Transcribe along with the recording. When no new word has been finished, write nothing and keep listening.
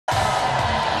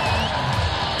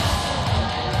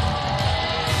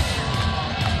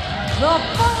The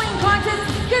following contest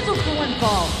is scheduled for one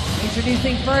fall.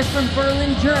 Introducing first from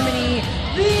Berlin, Germany,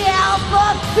 the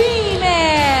Alpha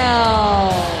Female.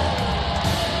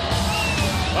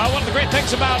 Well, one of the great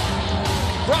things about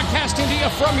broadcasting to you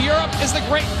from Europe is the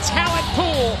great talent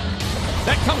pool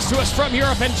that comes to us from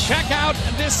Europe. And check out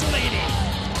this lady.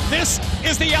 This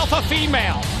is the Alpha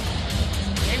Female,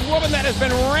 a woman that has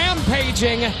been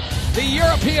rampaging the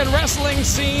European wrestling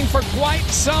scene for quite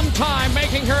some time,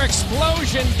 making her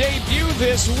Xplosion debut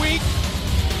this week.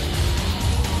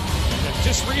 And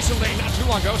just recently, not too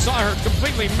long ago, saw her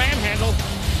completely manhandle,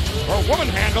 or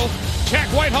woman-handle, Jack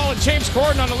Whitehall and James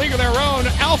Corden on a league of their own.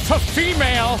 Alpha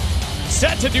Female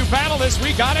set to do battle this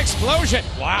week on Xplosion.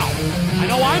 Wow, I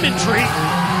know I'm intrigued.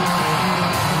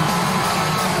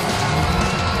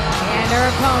 And her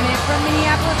opponent from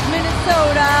Minneapolis,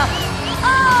 Minnesota,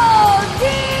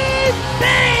 ODB!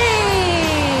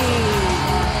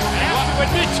 I have to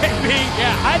admit, JB,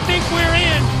 I think we're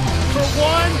in for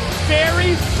one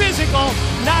very physical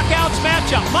knockouts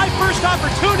matchup. My first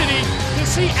opportunity to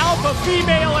see Alpha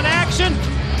Female in action.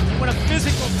 When a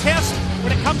physical test,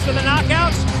 when it comes to the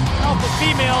knockouts, Alpha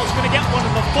Female is going to get one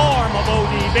in the form of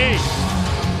ODB.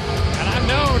 And I've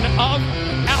known of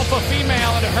Alpha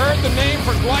Female and heard the name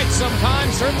for quite some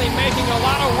time, certainly making a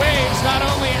lot of waves, not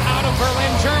only out of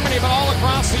Berlin, Germany, but all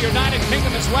across the United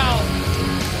Kingdom as well.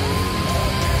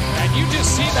 And you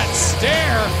just see that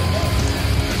stare.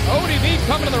 ODB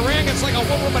coming to the ring, it's like a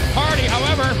one-woman party.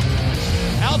 However,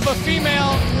 Alpha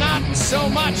Female, not so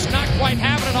much, not quite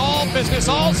having it all business,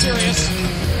 all serious.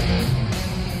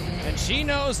 And she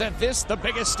knows that this, the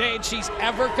biggest stage she's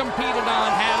ever competed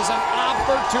on, has an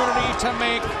opportunity to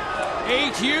make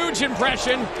a huge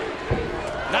impression,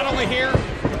 not only here,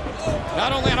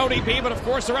 not only on ODB, but of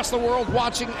course the rest of the world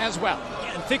watching as well.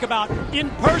 And think about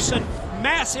in person,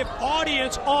 massive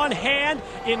audience on hand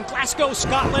in Glasgow,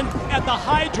 Scotland at the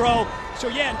Hydro. So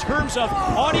yeah, in terms of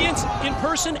audience in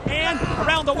person and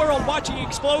around the world watching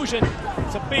Xplosion,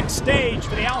 it's a big stage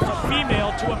for the Alpha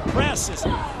Female to impress.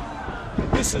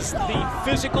 This is the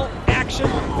physical action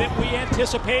that we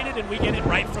anticipated, and we get it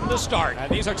right from the start.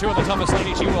 These are two of the toughest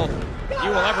ladies you will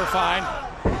ever find.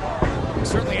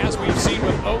 Certainly, as we've seen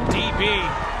with ODB,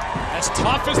 as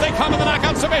tough as they come in the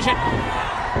knockout submission.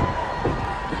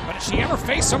 But has she ever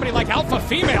faced somebody like Alpha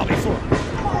Female before?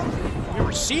 We've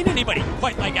never seen anybody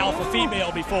quite like Alpha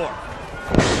Female before.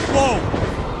 Whoa!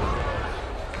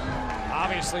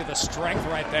 Obviously, the strength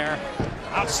right there.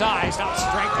 Outsized,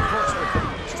 outstrength, of course, with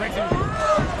strength and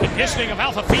conditioning of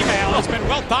Alpha Female has been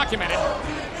well documented.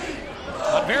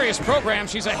 On various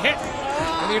programs, she's a hit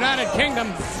in the United Kingdom.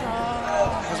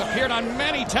 Has appeared on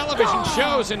many television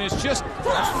shows and is just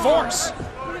a force.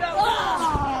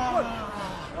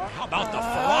 How about the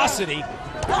ferocity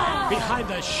behind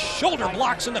the shoulder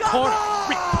blocks in the corner?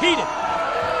 Repeated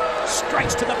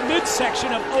strikes to the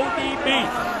midsection of ODB.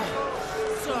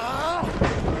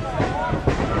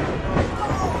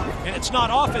 And it's not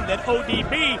often that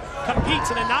ODB competes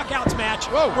in a knockouts match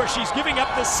where she's giving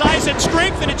up the size and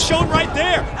strength, and it's shown right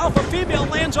there. Alpha Female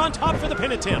lands on top for the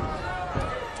pin attempt.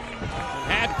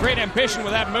 Had great ambition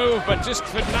with that move, but just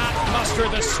could not muster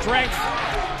the strength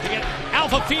to get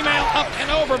Alpha Female up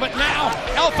and over. But now,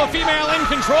 Alpha Female in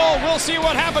control. We'll see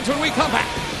what happens when we come back.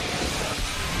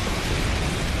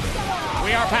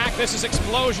 We are back. This is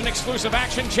Xplosion exclusive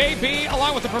action. JB,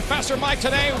 along with the Professor Mike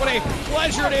today. What a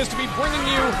pleasure it is to be bringing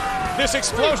you this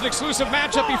Xplosion exclusive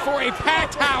matchup before a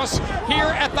packed house here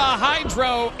at the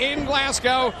Hydro in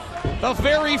Glasgow. The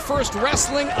very first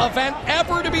wrestling event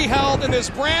ever to be held in this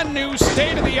brand new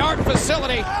state-of-the-art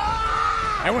facility.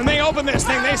 And when they opened this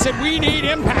thing, they said, we need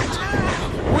impact.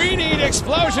 We need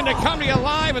Xplosion to come to you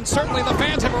live, and certainly the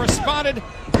fans have responded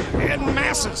in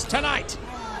masses tonight.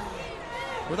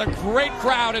 With a great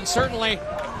crowd and certainly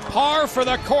par for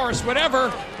the course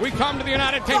whenever we come to the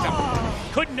United Kingdom.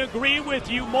 Couldn't agree with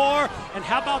you more. And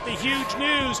how about the huge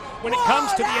news when it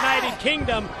comes to the United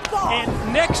Kingdom and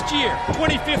next year,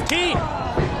 2015?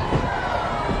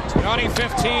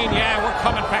 2015, yeah, we're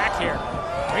coming back here.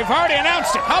 We've already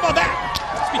announced it. How about that?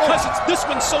 It's because this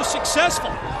one's so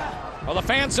successful. Well, the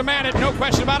fans demand it, no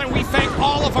question about it. We thank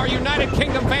all of our United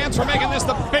Kingdom fans for making this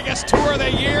the biggest tour of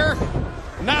the year.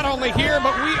 Not only here,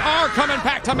 but we are coming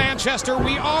back to Manchester.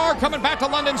 We are coming back to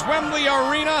London's Wembley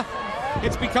Arena.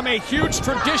 It's become a huge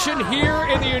tradition here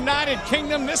in the United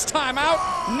Kingdom. This time out,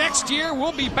 next year,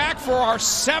 we'll be back for our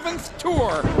 7th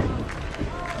tour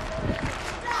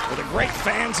with the great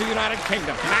fans of the United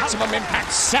Kingdom. Maximum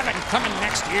Impact 7 coming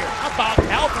next year. How about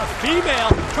Alpha Female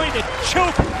trying to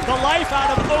choke the life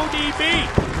out of ODB?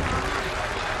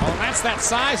 Well, that's that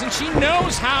size, and she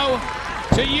knows how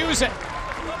to use it.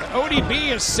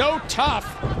 ODB is so tough.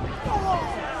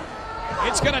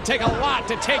 It's going to take a lot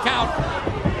to take out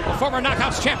the former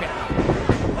Knockouts champion.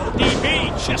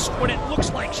 ODB, just when it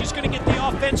looks like she's going to get the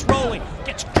offense rolling,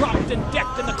 gets dropped and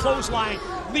decked in the clothesline,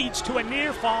 leads to a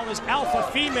near fall as Alpha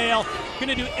Female going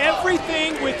to do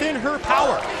everything within her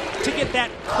power to get that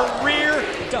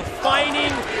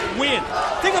career-defining win.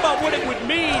 Think about what it would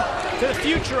mean to the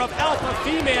future of Alpha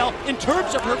Female in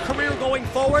terms of her career going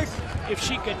forward if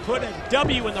she could put a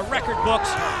W in the record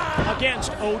books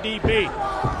against ODB.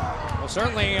 Well,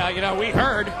 certainly, we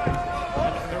heard.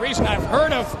 The reason I've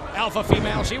heard of Alpha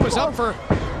Female, she was up for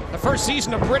the first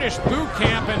season of British Boot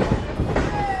Camp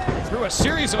and through a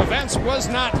series of events was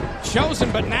not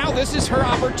chosen, but now this is her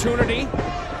opportunity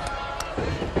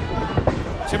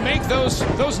to make those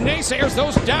naysayers,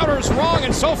 those doubters wrong,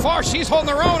 and so far she's holding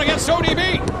her own against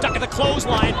ODB. Duck of the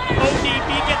clothesline,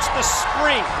 ODB gets the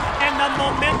spring and the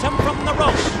momentum from the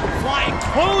ropes. Flying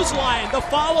clothesline, the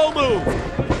follow move.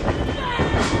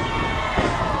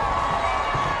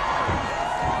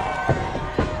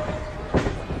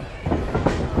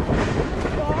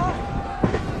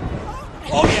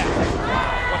 Oh yeah.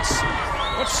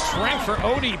 What strength for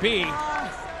ODB.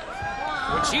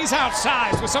 When she's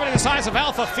outsized with somebody the size of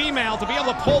Alpha Female to be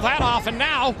able to pull that off, and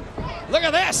now, look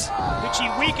at this. Did she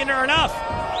weaken her enough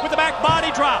with the back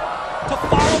body drop to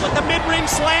follow with the mid-ring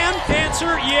slam?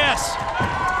 Answer, yes.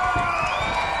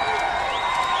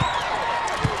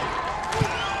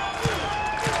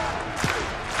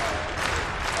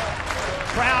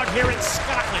 Crowd here in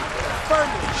Scotland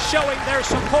firmly showing their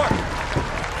support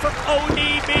for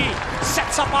ODB.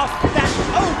 Sets up off that,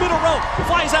 middle rope,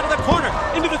 flies out of the corner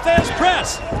into the Thesz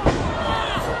press.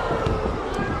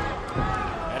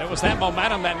 And it was that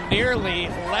momentum that nearly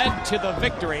led to the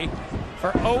victory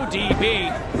for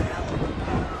ODB.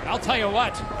 I'll tell you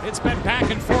what, it's been back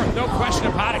and forth, no question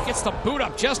about it. Gets the boot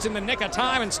up just in the nick of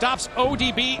time and stops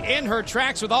ODB in her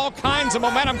tracks with all kinds of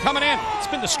momentum coming in. It's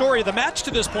been the story of the match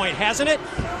to this point, hasn't it?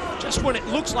 Just when it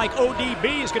looks like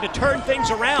ODB is going to turn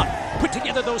things around, put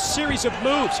together those series of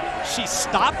moves, she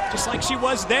stopped just like she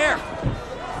was there.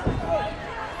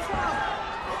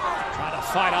 Trying to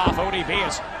fight off ODB.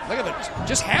 Look at that,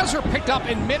 just has her picked up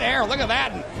in midair. Look at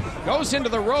that, and goes into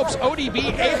the ropes.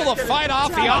 ODB able to fight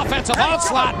off the offensive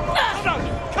onslaught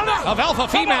of Alpha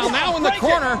Female, now in the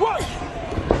corner.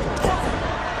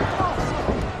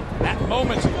 That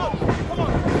moment.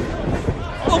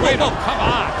 Oh, wait, come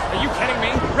on. Are you kidding me?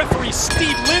 Referee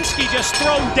Steve Linsky just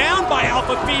thrown down by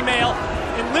Alpha Female,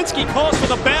 and Linsky calls for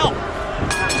the bell.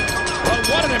 Well,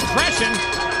 what an impression,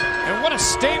 and what a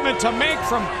statement to make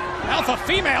from Alpha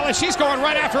Female as she's going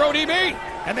right after ODB,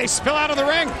 and they spill out of the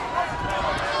ring.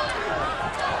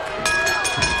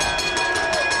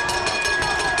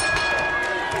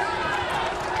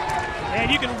 And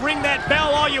you can ring that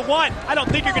bell all you want. I don't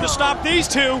think you're going to stop these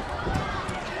two.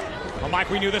 Well, Mike,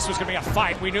 we knew this was going to be a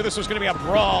fight. We knew this was going to be a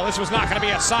brawl. This was not going to be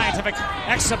a scientific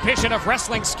exhibition of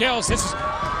wrestling skills. This is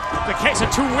the case of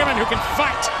two women who can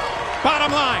fight.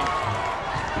 Bottom line.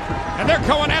 And they're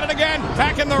going at it again,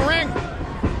 back in the ring.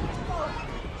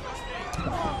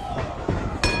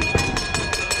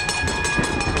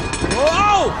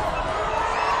 Whoa!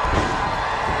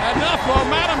 Enough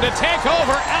momentum to take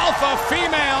over Alpha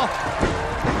Female.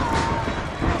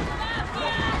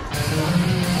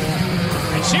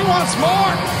 She wants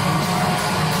more.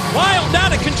 Wild,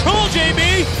 out of control,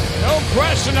 JB. No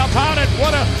question about it.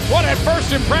 What a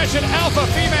first impression. Alpha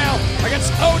Female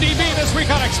against ODB this week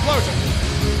on Xplosion.